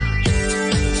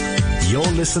You're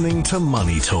listening to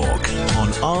Money Talk on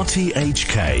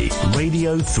RTHK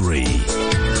Radio 3.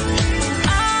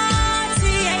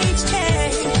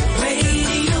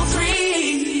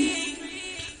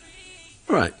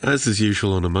 All right, as is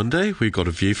usual on a Monday, we've got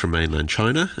a view from mainland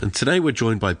China, and today we're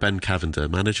joined by Ben Cavender,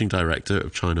 Managing Director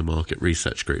of China Market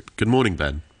Research Group. Good morning,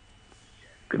 Ben.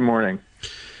 Good morning.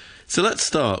 So let's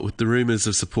start with the rumours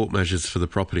of support measures for the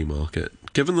property market.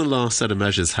 Given the last set of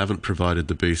measures haven't provided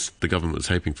the boost the government was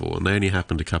hoping for, and they only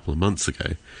happened a couple of months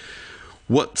ago,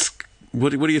 what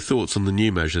are your thoughts on the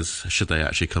new measures, should they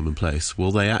actually come in place?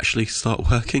 Will they actually start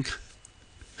working?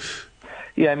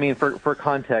 Yeah, I mean, for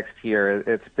context here,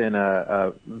 it's been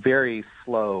a very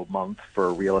slow month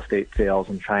for real estate sales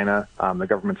in China. The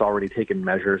government's already taken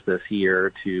measures this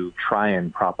year to try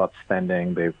and prop up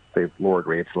spending. They've lowered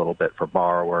rates a little bit for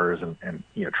borrowers and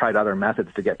tried other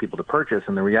methods to get people to purchase.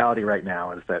 And the reality right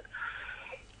now is that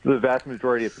the vast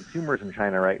majority of consumers in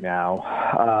China right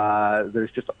now, there's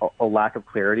just a lack of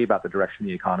clarity about the direction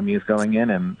the economy is going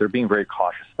in, and they're being very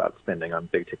cautious about spending on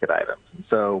big-ticket items. And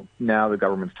so now the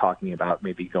government's talking about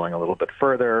maybe going a little bit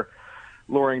further,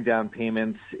 lowering down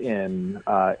payments in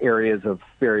areas of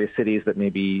various cities that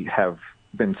maybe have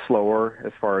been slower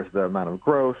as far as the amount of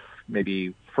growth,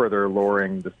 maybe further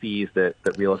lowering the fees that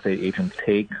real estate agents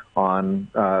take on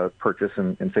purchase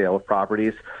and sale of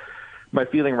properties. My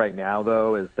feeling right now,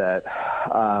 though, is that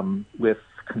with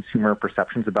consumer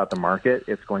perceptions about the market,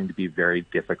 it's going to be very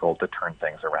difficult to turn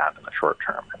things around in the short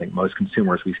term. I think most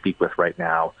consumers we speak with right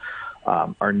now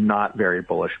are not very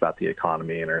bullish about the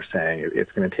economy and are saying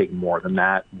it's going to take more than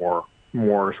that, more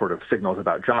sort of signals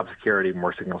about job security,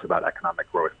 more signals about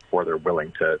economic growth before they're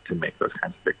willing to make those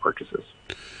kinds of big purchases.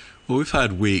 Well, we've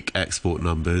had weak export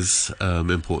numbers.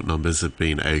 Import numbers have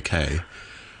been okay.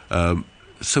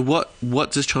 So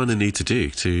what does China need to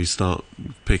do to start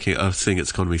seeing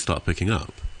its economy start picking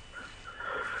up?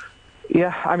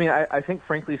 Yeah, I mean, I think,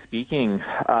 frankly speaking,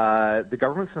 the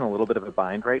government's in a little bit of a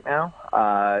bind right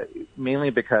now, mainly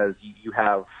because you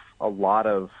have a lot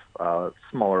of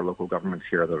smaller local governments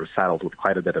here that are saddled with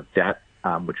quite a bit of debt,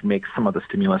 which makes some of the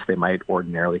stimulus they might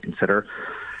ordinarily consider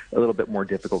a little bit more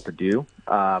difficult to do.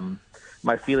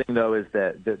 My feeling, though, is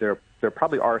that there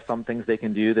probably are some things they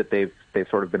can do that they've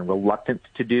sort of been reluctant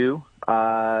to do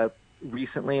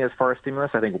recently as far as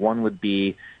stimulus. I think one would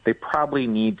be they probably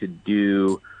need to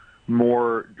do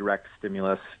more direct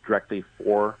stimulus directly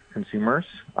for consumers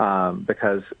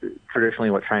because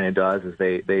traditionally what China does is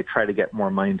they try to get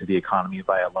more money into the economy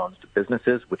via loans to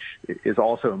businesses, which is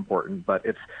also important, but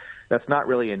that's not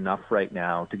really enough right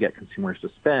now to get consumers to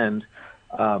spend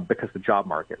because the job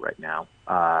market right now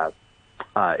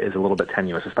is a little bit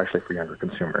tenuous, especially for younger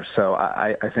consumers. So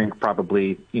I think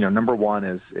probably, number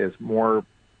one is more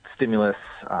stimulus,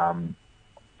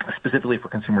 specifically for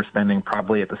consumer spending,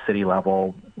 probably at the city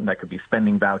level. That could be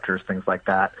spending vouchers, things like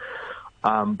that.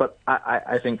 But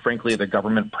I think, frankly, the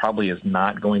government probably is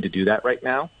not going to do that right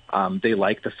now. They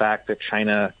like the fact that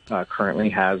China currently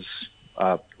has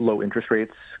low interest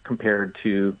rates compared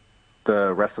to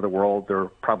the rest of the world. They're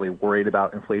probably worried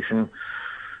about inflation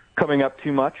coming up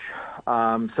too much.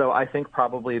 So I think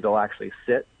probably they'll actually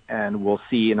sit and we'll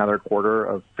see another quarter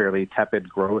of fairly tepid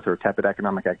growth or tepid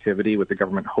economic activity, with the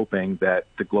government hoping that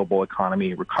the global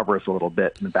economy recovers a little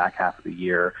bit in the back half of the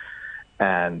year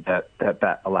and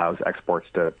that allows exports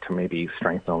to maybe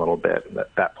strengthen a little bit, and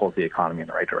that pulls the economy in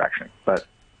the right direction. But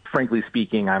frankly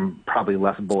speaking, I'm probably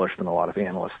less bullish than a lot of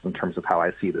analysts in terms of how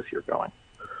I see this year going.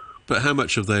 But how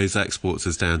much of those exports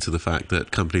is down to the fact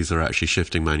that companies are actually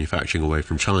shifting manufacturing away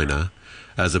from China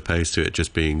as opposed to it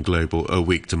just being a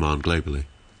weak demand globally?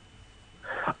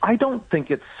 I don't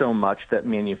think it's so much that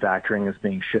manufacturing is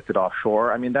being shifted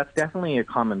offshore. I mean, that's definitely a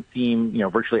common theme.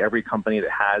 Virtually every company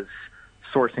that has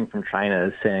sourcing from China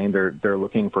is saying they're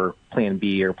looking for plan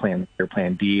B or plan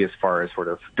D as far as sort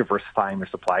of diversifying their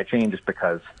supply chain, just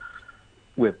because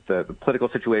with the political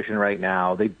situation right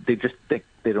now, they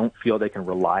don't feel they can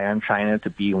rely on China to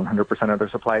be 100% of their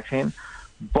supply chain.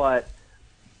 But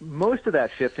most of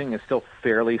that shifting is still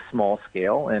fairly small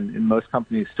scale, and most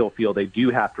companies still feel they do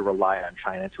have to rely on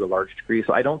China to a large degree.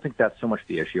 So I don't think that's so much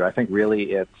the issue. I think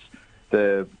really it's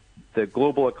the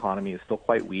global economy is still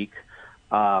quite weak.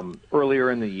 Earlier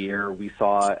in the year, we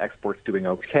saw exports doing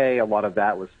okay. A lot of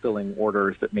that was filling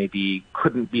orders that maybe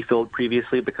couldn't be filled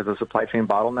previously because of supply chain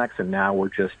bottlenecks, and now we're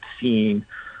just seeing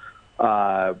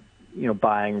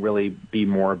buying really be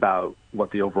more about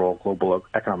what the overall global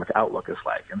economic outlook is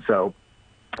like. And so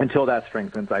until that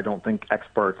strengthens, I don't think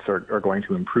exports are going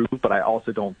to improve, but I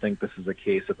also don't think this is a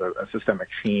case of a systemic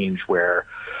change where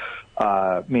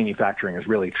manufacturing is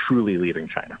really truly leaving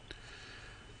China.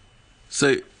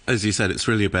 So as you said, it's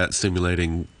really about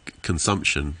stimulating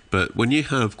consumption. But when you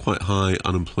have quite high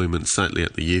unemployment, certainly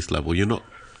at the youth level, you're not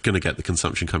going to get the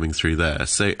consumption coming through there.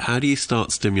 So how do you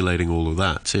start stimulating all of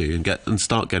that too, and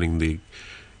start getting the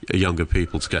younger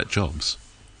people to get jobs?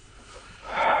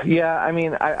 Yeah, I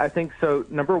mean, I think so.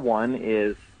 Number one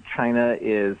is China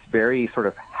is very sort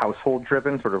of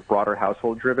household-driven, sort of broader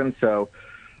household-driven. So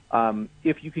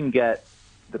if you can get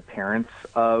the parents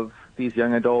of these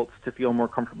young adults to feel more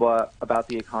comfortable about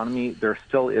the economy, there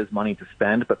still is money to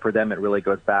spend, but for them it really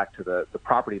goes back to the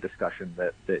property discussion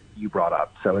that you brought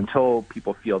up. So until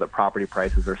people feel that property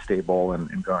prices are stable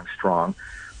and going strong,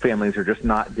 families are just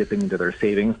not dipping into their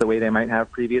savings the way they might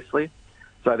have previously.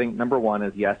 So I think number one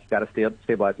is, yes, you've got to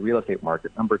stabilize the real estate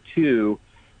market. Number two,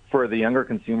 for the younger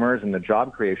consumers and the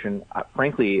job creation,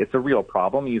 frankly, it's a real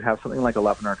problem. You have something like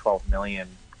 11 or 12 million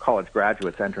college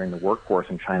graduates entering the workforce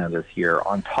in China this year,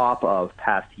 on top of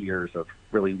past years of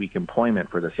really weak employment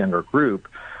for this younger group.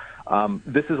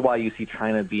 This is why you see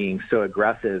China being so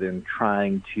aggressive in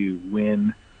trying to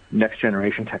win next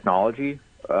generation technology,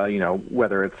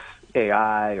 whether it's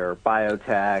AI or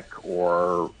biotech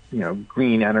or,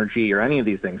 green energy or any of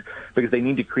these things, because they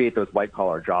need to create those white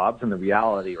collar jobs. And the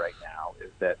reality right now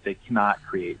is that they cannot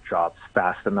create jobs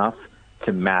fast enough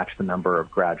to match the number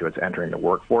of graduates entering the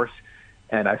workforce.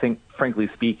 And I think, frankly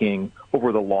speaking,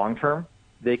 over the long term,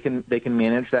 they can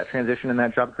manage that transition and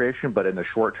that job creation. But in the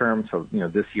short term, so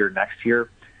this year, next year,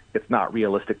 it's not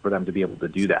realistic for them to be able to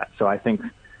do that. So I think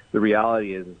the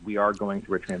reality is we are going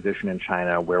through a transition in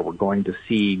China where we're going to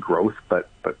see growth, but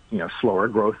slower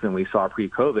growth than we saw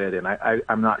pre-COVID. And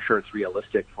I'm not sure it's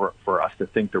realistic for us to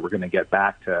think that we're going to get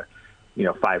back to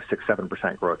 5, 6,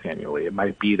 7% growth annually. It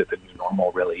might be that the new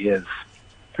normal really is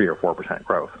 3 or 4%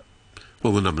 growth.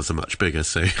 Well, the numbers are much bigger,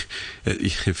 so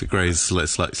if it grows at a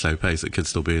slightly slow pace, it could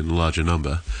still be in a larger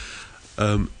number.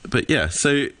 But yeah,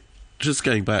 so just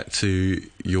going back to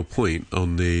your point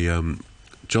on the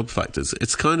job factors,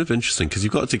 it's kind of interesting because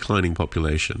you've got a declining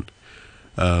population,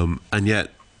 and yet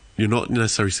you're not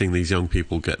necessarily seeing these young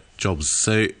people get jobs.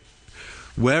 So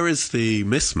where is the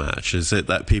mismatch? Is it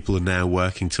that people are now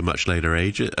working to much later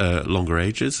longer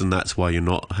ages, and that's why you're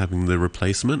not having the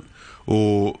replacement?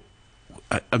 Or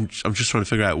I'm just trying to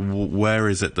figure out where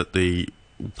is it that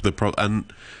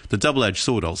and the double-edged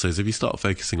sword also is, if you start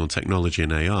focusing on technology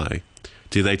and AI,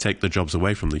 do they take the jobs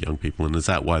away from the young people, and is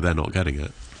that why they're not getting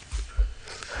it?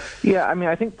 Yeah, I mean,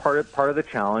 I think part of the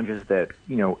challenge is that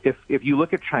if you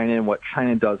look at China and what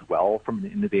China does well from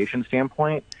an innovation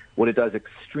standpoint, what it does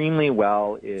extremely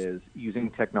well is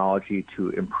using technology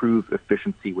to improve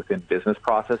efficiency within business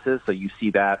processes. So you see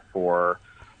that for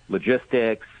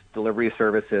logistics, delivery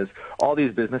services, all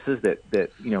these businesses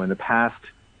that in the past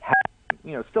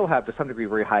still have to some degree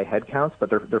very high headcounts, but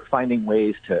they're finding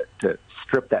ways to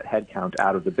strip that headcount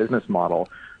out of the business model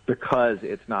because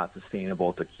it's not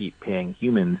sustainable to keep paying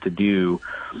humans to do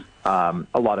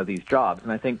a lot of these jobs.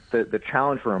 And I think the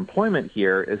challenge for employment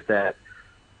here is that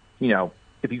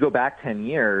if you go back 10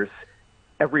 years,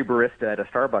 every barista at a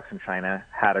Starbucks in China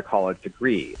had a college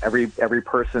degree. Every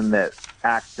person that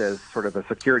acts as sort of a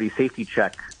security safety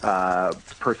check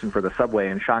person for the subway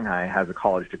in Shanghai has a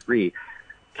college degree.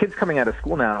 Kids coming out of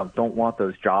school now don't want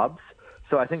those jobs.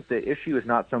 So I think the issue is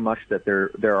not so much that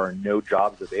there are no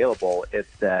jobs available.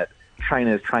 It's that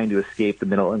China is trying to escape the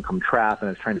middle income trap and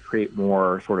is trying to create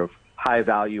more sort of high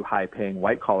value, high paying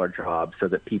white collar jobs so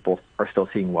that people are still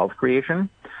seeing wealth creation.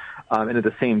 And at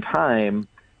the same time,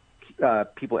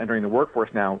 people entering the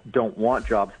workforce now don't want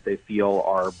jobs that they feel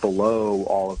are below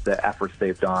all of the efforts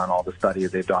they've done, all the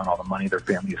studies they've done, all the money their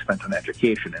family has spent on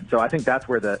education. And so I think that's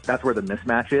where the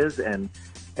mismatch is, and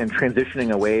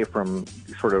transitioning away from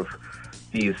sort of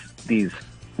these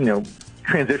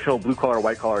transitional blue collar,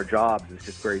 white collar jobs is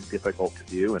just very difficult to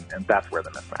do, and that's where the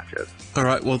mismatch is. All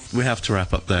right, well, we have to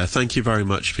wrap up there. Thank you very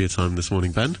much for your time this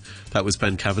morning, Ben. That was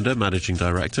Ben Cavender, Managing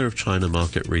Director of China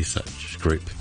Market Research Group.